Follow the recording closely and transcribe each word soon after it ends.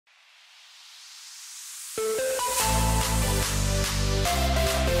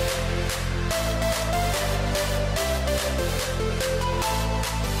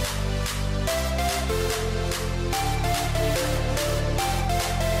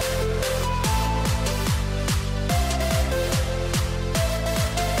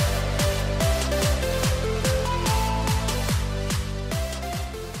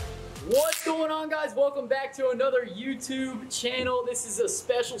What's going on, guys? Welcome back to another YouTube channel. This is a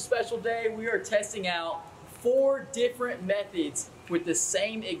special day. We are testing out 4 different methods with the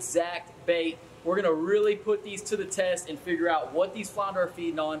same exact bait. We're gonna really put these to the test and figure out what these flounder are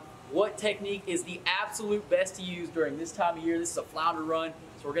feeding on, what technique is the absolute best to use during this time of year. This is a flounder run,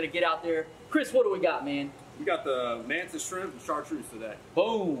 so we're gonna get out there. Chris, what do we got, man? We got the mantis shrimp and chartreuse today.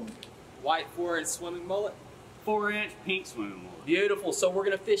 Boom. White 4-inch swimming mullet. 4-inch pink swimming mullet. Beautiful. So we're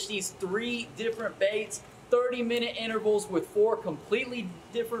gonna fish these 3 different baits, 30-minute intervals with 4 completely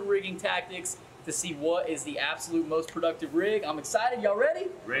different rigging tactics to see what is the absolute most productive rig. I'm excited. Y'all ready?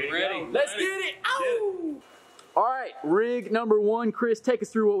 Ready. Let's get it. Ow! All right, rig number 1. Chris, take us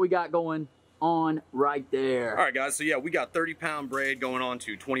through what we got going on right there. All right, guys. So yeah, we got 30-pound braid going on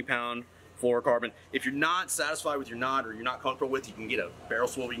to 20-pound fluorocarbon. If you're not satisfied with your knot or you're not comfortable with, you can get a barrel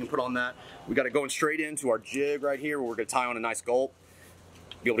swivel you can put on that. We got it going straight into our jig right here where we're gonna tie on a nice gulp.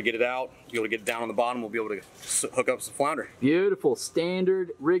 Be able to get it out, be able to get it down on the bottom, we'll be able to hook up some flounder. Beautiful.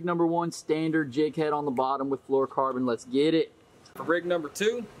 Standard, rig number 1, standard jig head on the bottom with fluorocarbon. Let's get it. For rig number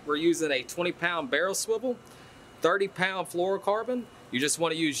 2, we're using a 20-pound barrel swivel, 30-pound fluorocarbon. You just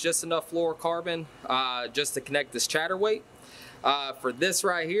want to use just enough fluorocarbon just to connect this chatterweight. For this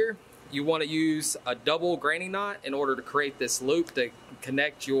right here, you want to use a double granny knot in order to create this loop to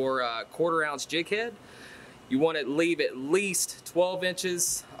connect your 1/4 ounce jig head. You want to leave at least 12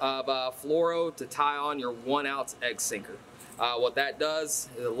 inches of fluoro to tie on your 1 ounce egg sinker. What that does,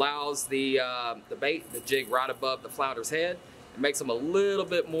 it allows the bait, the jig right above the flounder's head. It makes them a little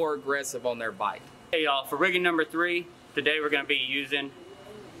bit more aggressive on their bite. Hey y'all, for rigging number 3, today we're going to be using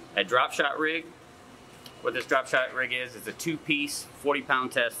a drop shot rig. What this drop shot rig is a 2-piece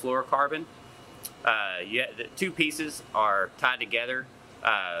 40-pound test fluorocarbon. The 2 pieces are tied together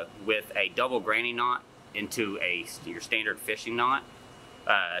with a double granny knot into your standard fishing knot.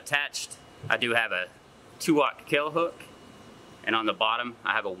 Attached, I do have a 2-aught kill hook, and on the bottom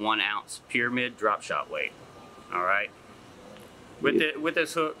I have a 1 ounce pyramid drop shot weight. All right. With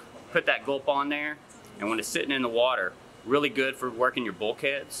this hook, put that gulp on there, and when it's sitting in the water, really good for working your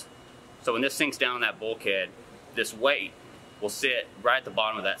bulkheads. So when this sinks down that bulkhead, this weight will sit right at the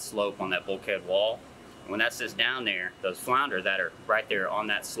bottom of that slope on that bulkhead wall. And when that sits down there, those flounder that are right there on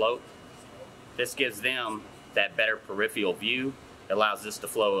that slope, this gives them that better peripheral view. It allows this to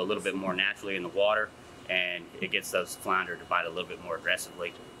flow a little bit more naturally in the water, and it gets those flounder to bite a little bit more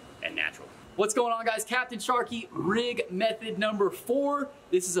aggressively and natural. What's going on, guys? Captain Sharky, rig method number 4.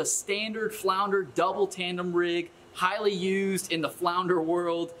 This is a standard flounder double tandem rig, highly used in the flounder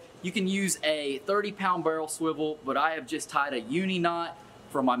world. You can use a 30-pound barrel swivel, but I have just tied a uni knot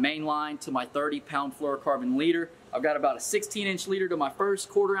from my main line to my 30-pound fluorocarbon leader. I've got about a 16-inch leader to my first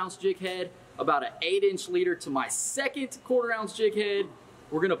 1/4 ounce jig head, about an 8-inch leader to my second 1/4 ounce jig head.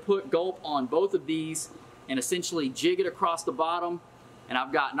 We're gonna put gulp on both of these and essentially jig it across the bottom. And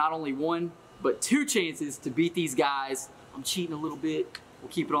I've got not only 1, but 2 chances to beat these guys. I'm cheating a little bit. We'll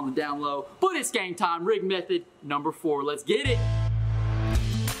keep it on the down low, but it's game time. Rig method number 4. Let's get it.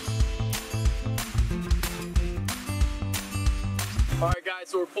 All right, guys,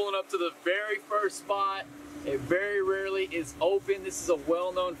 so we're pulling up to the very first spot. It very rarely is open. This is a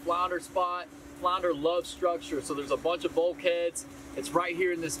well-known flounder spot. Flounder love structure, so there's a bunch of bulkheads. It's right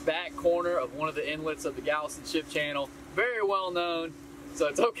here in this back corner of one of the inlets of the Galveston Ship Channel. Very well known, so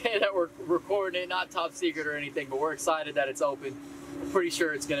it's okay that we're recording it, not top secret or anything, but we're excited that it's open. We're pretty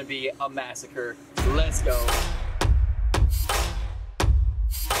sure it's gonna be a massacre. Let's go.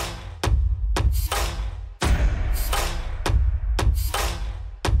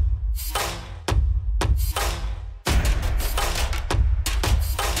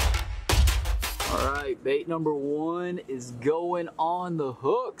 Bait number 1 is going on the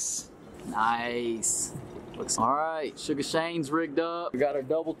hooks. Nice. All right, Sugar Shane's rigged up. We got our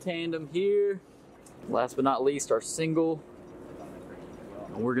double tandem here. Last but not least, our single.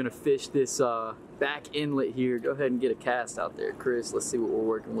 And we're gonna fish this back inlet here. Go ahead and get a cast out there, Chris. Let's see what we're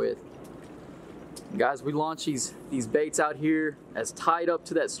working with. Guys, we launch these baits out here as tied up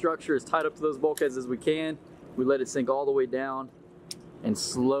to that structure, as tied up to those bulkheads as we can. We let it sink all the way down and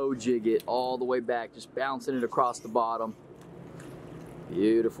slow jig it all the way back, just bouncing it across the bottom.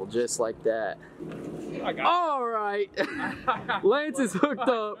 Beautiful, just like that. All right, Lance is hooked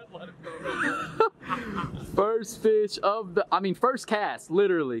up. First fish of the, first cast,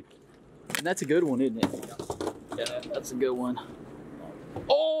 literally. And that's a good one, isn't it? Yeah, that's a good one.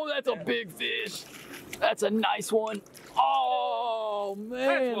 Oh, that's a big fish. That's a nice one. Oh,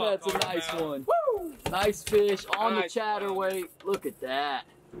 man, that's a nice one. Woo! Nice fish on the chatterweight. Look at that.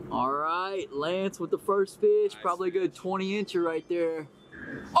 All right, Lance with the first fish. Probably a good 20-incher right there.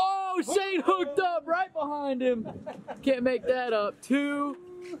 Oh, Shane hooked up right behind him. Can't make that up. 2-0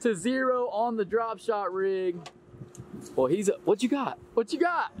 on the drop shot rig. Well, what you got? What you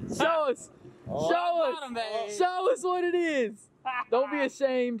got? Show us. Show us. Show us what it is. Don't be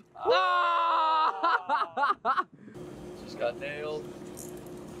ashamed. Ah! Just got nailed.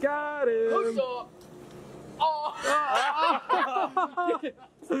 Got him. Hooked up. Oh.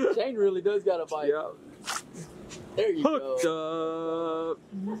 Shane really does got a bite. Yep. There you go. Hooked up.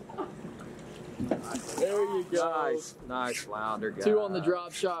 There you go. Nice flounder, guys. 2 on the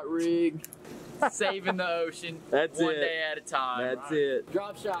drop shot rig. Saving the ocean. That's one it. day at a time. That's it.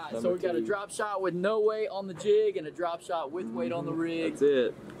 Drop shot. Number So we got a 2. drop shot with no weight on the jig and a drop shot with weight on the rig. That's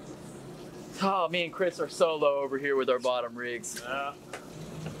it. Oh, me and Chris are solo over here with our bottom rigs.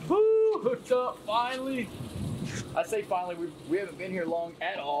 Woo! Hooked up finally. I say finally. We haven't been here long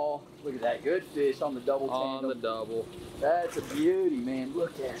at all. Look at that good fish on the double tandem. On the double. That's a beauty, man.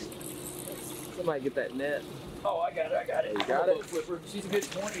 Look at it. Somebody get that net. Oh, I got it. I got it. You got it? Boat flipper. She's a good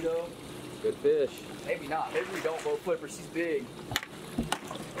 20 though. Good fish. Maybe not. Maybe we don't boat flipper. She's big.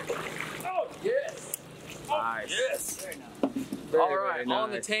 Oh yes. Nice. Yes. Very nice. Very, All right, very nice.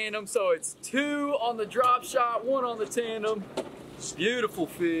 on the tandem. So it's 2 on the drop shot, 1 on the tandem. Beautiful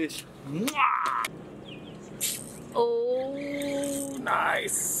fish. Mwah! Oh,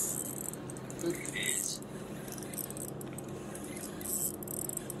 nice. Good fish.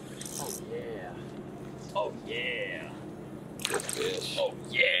 Oh yeah. Oh yeah. Good fish. Oh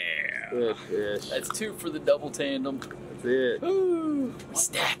yeah. Good fish. That's 2 for the double tandem. That's it. Ooh, we're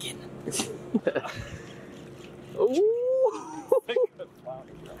stacking. Ooh.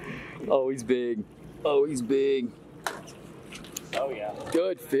 Oh, he's big. Oh, he's big. Oh yeah.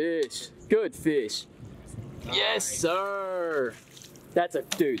 Good fish. Good fish. Nice. Yes, sir. That's a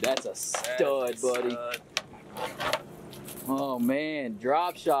stud, buddy. Oh man,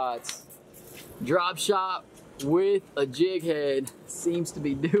 drop shots. Drop shot with a jig head seems to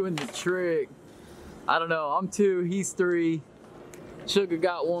be doing the trick. I don't know. I'm 2, he's 3. Sugar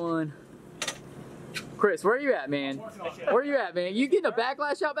got 1. Chris, where are you at, man? Where are you at, man? You getting a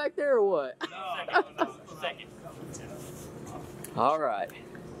backlash out back there or what? No. Second. All right.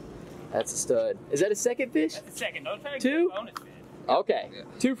 That's a stud. Is that a second fish? That's the second. Don't try to 2? get bonus fish. Okay. Yeah.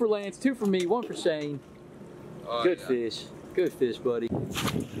 2 for Lance, 2 for me, 1 for Shane. Oh, Good yeah. fish. Good fish, buddy.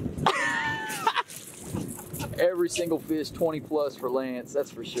 Every single fish 20 plus for Lance,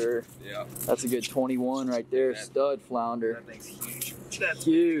 that's for sure. Yeah. That's a good 21 right there. Stud flounder. That thing's huge. That's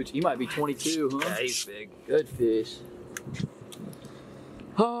huge. He might be 22, huh? Yeah, he's big. Good fish.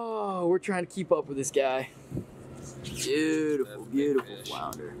 Oh, we're trying to keep up with this guy. Beautiful, beautiful fish.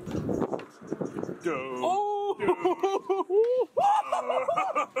 flounder. Oh!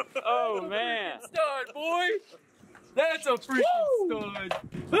 Oh man. Stud, boy. That's a freaking stud.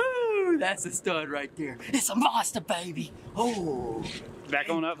 Woo! That's a stud right there. It's a monster, baby. Oh. Back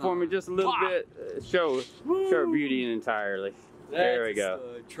on up for me just a little bit. Show her beauty entirely. There we go.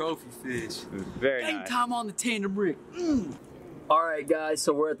 Stud. Trophy fish. Very Game nice. time on the tandem rig. All right, guys.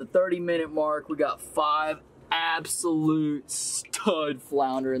 So we're at the 30-minute mark. We got 5 absolute stud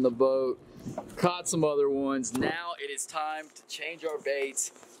flounder in the boat. Caught some other ones. Now it is time to change our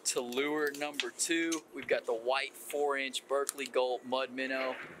baits to lure number 2. We've got the white 4-inch Berkeley Gulp mud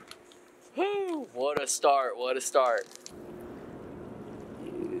minnow. Whew, what a start, what a start.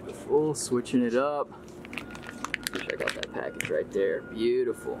 Beautiful, switching it up. Check out that package right there,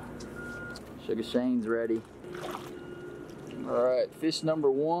 beautiful. Sugar Shane's ready. All right, fish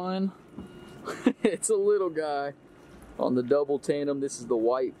number 1. It's a little guy on the double tandem. This is the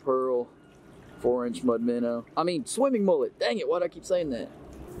white pearl 4-inch mud minnow. I mean, swimming mullet. Dang it, why'd I keep saying that?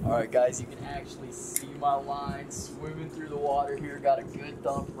 All right, guys, you can actually see my line swimming through the water here. Got a good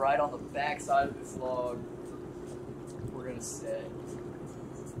thump right on the back side of this log. We're gonna set.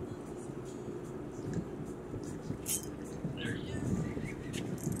 There he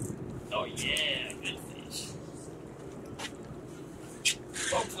is. Oh yeah, good fish.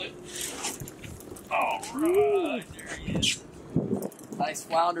 Boat flip. All right, there he is. Nice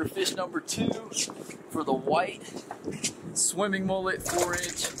flounder, fish number 2 for the white swimming mullet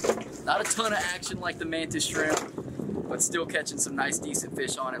 4-inch. Not a ton of action like the mantis shrimp, but still catching some nice decent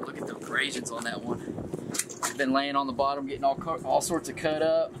fish on it. Look at the abrasions on that one. It's been laying on the bottom, getting all sorts of cut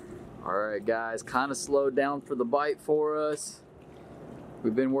up. All right, guys, kind of slowed down for the bite for us.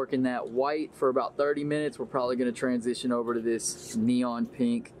 We've been working that white for about 30 minutes. We're probably gonna transition over to this neon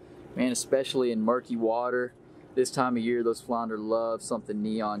pink. Man, especially in murky water. This time of year, those flounder love something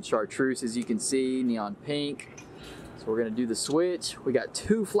neon. Chartreuse, as you can see, neon pink. So we're gonna do the switch. We got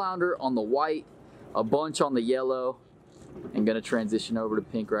 2 flounder on the white, a bunch on the yellow, and gonna transition over to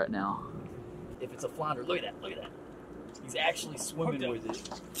pink right now. If it's a flounder, look at that, look at that. He's actually swimming with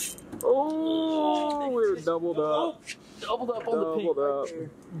it. Oh, we're doubled up. Oh, doubled up on the pink Doubled right there.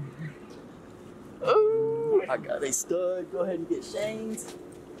 Oh, I got a stud. Go ahead and get Shane's.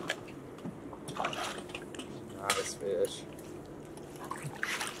 Nice fish.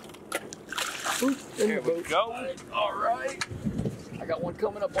 There we go. All right. I got one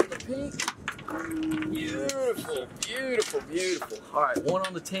coming up on the pink. Beautiful, beautiful, beautiful. All right, one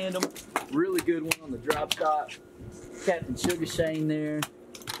on the tandem. Really good one on the drop shot. Captain Sugar Shane there.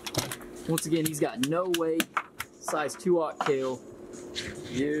 Once again, he's got no weight. Size 2/0 tail.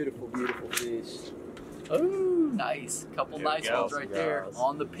 Beautiful, beautiful fish. Oh, nice. Couple nice ones right there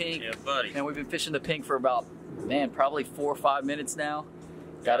on the pink. Yeah, buddy. And we've been fishing the pink for about, man, probably 4 or 5 minutes now.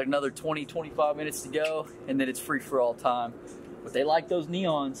 Got another 20, 25 minutes to go, and then it's free for all time. But they like those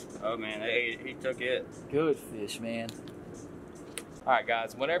neons. Oh man, he took it. Good fish, man. All right,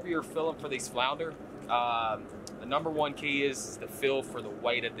 guys. Whenever you're filling for these flounder, the number one key is to feel for the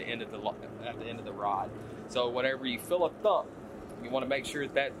weight at the end of the rod. So whenever you fill a thump, you want to make sure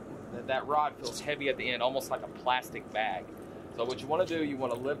that rod feels heavy at the end, almost like a plastic bag. So what you want to do, you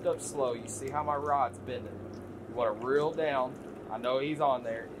want to lift up slow. You see how my rod's bending. You want to reel down. I know he's on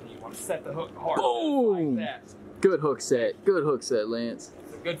there. And you want to set the hook hard. Boom! Like that. Good hook set. Good hook set, Lance.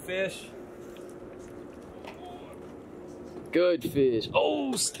 It's a good fish. Good fish.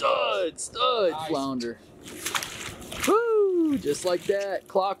 Oh, stud, Nice. flounder. Woo! Just like that.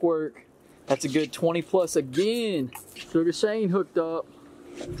 Clockwork. That's a good 20 plus again. Sugar Shane hooked up.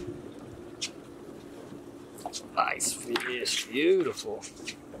 Nice fish. Beautiful.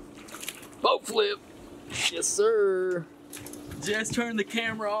 Boat flip. Yes, sir. Just turned the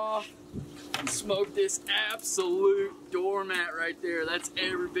camera off and smoked this absolute doormat right there. That's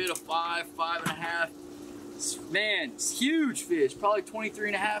every bit of 5, 5.5. Man, it's huge fish. Probably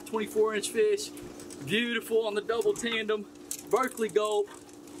 23.5, 24-inch fish. Beautiful on the double tandem. Berkeley Gulp.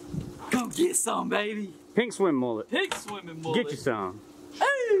 Come get some, baby. Pink swim mullet. Pink swimming mullet. Get you some.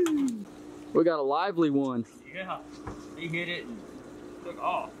 Hey! We got a lively one. Yeah, he hit it and took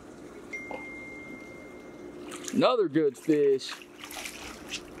off. Another good fish.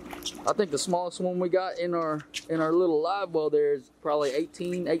 I think the smallest one we got in our little live well there is probably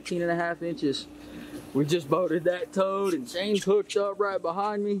 18.5 inches. We just boated that toad and Shane's hooked up right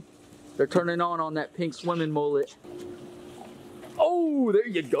behind me. They're turning on that pink swimming mullet. Oh, there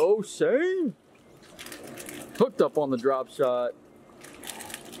you go, Shane. Hooked up on the drop shot.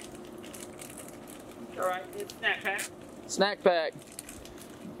 All right, it's snack pack. Snack pack.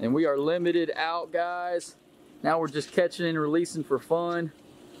 And we are limited out, guys. Now we're just catching and releasing for fun.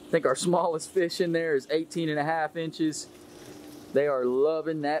 I think our smallest fish in there is 18.5 inches. They are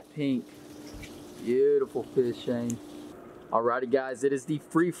loving that pink. Beautiful fish, Shane. Alrighty, guys, it is the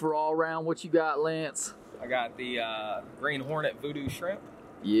free-for-all round. What you got, Lance? I got the Green Hornet Voodoo Shrimp.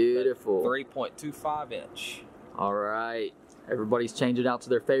 Beautiful. 3.25 inch. All right. Everybody's changing out to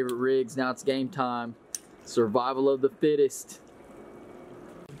their favorite rigs. Now it's game time. Survival of the fittest.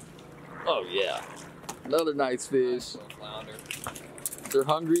 Oh, yeah. Another nice fish. Flounder. They're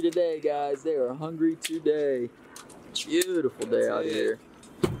hungry today, guys. They are hungry today. Beautiful day out here.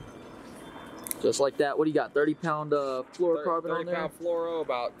 Just like that. What do you got? 30-pound fluorocarbon on there? 30-pound fluoro,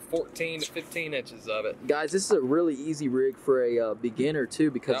 about 14 to 15 inches of it. Guys, this is a really easy rig for a beginner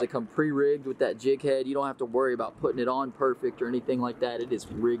too, because they come pre-rigged with that jig head. You don't have to worry about putting it on perfect or anything like that. It is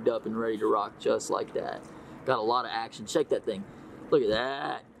rigged up and ready to rock just like that. Got a lot of action. Shake that thing. Look at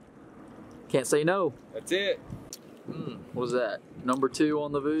that. Can't say no. That's it. What was that? Number 2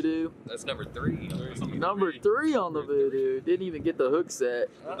 on the Voodoo? That's number 3. Number 3 on the Voodoo. Didn't even get the hook set.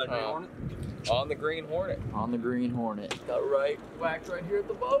 On the Green Hornet. On the Green Hornet. Got right whacked right here at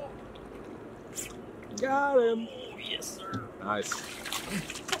the boat. Got him. Oh, yes, sir. Nice.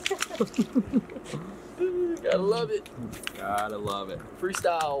 Gotta love it. Gotta love it.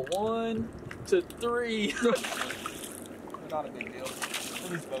 Freestyle 1 to 3. Not a big deal.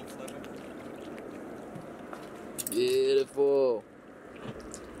 These boats living. Beautiful.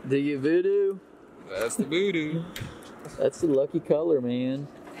 Do you Voodoo? That's the Voodoo. That's the lucky color, man.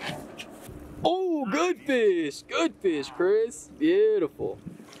 Oh, good fish. Good fish, Chris. Beautiful.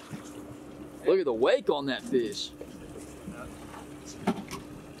 Look at the wake on that fish.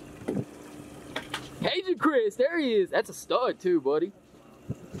 Chris. There he is. That's a stud too, buddy.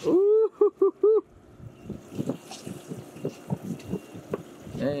 Ooh.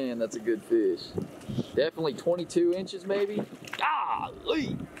 Man, that's a good fish. Definitely 22 inches maybe.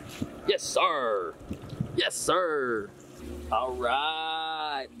 Golly. Yes, sir. Yes, sir. All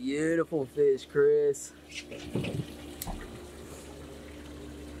right. Beautiful fish, Chris.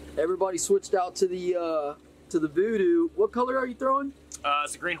 Everybody switched out to the Voodoo. What color are you throwing?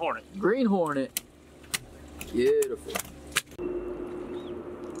 It's a green hornet. Green hornet. Beautiful.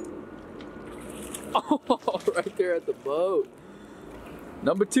 Oh, right there at the boat.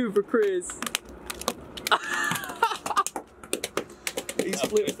 Number 2 for Chris. He's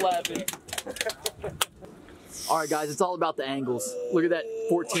flip-flapping. All right, guys, it's all about the angles. Look at that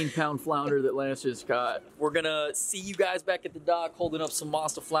 14-pound flounder that Lance just caught. We're gonna see you guys back at the dock holding up some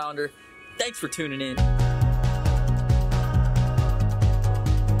monster flounder. Thanks for tuning in.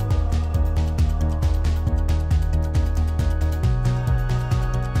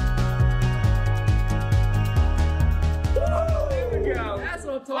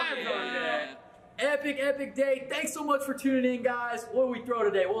 Epic day. Thanks so much for tuning in, guys. What did we throw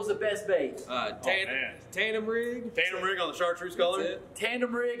today? What was the best bait? Tandem rig. Tandem rig on the chartreuse color.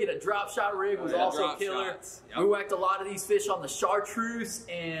 Tandem rig and a drop shot rig was also killer. Yep. We whacked a lot of these fish on the chartreuse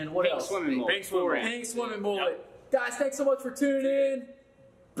and what else? Pink swimming mullet. Guys, thanks so much for tuning in.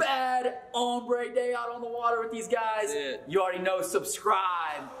 Bad ombre day out on the water with these guys. You already know,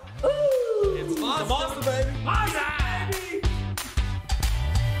 subscribe. Ooh. It's monster, baby.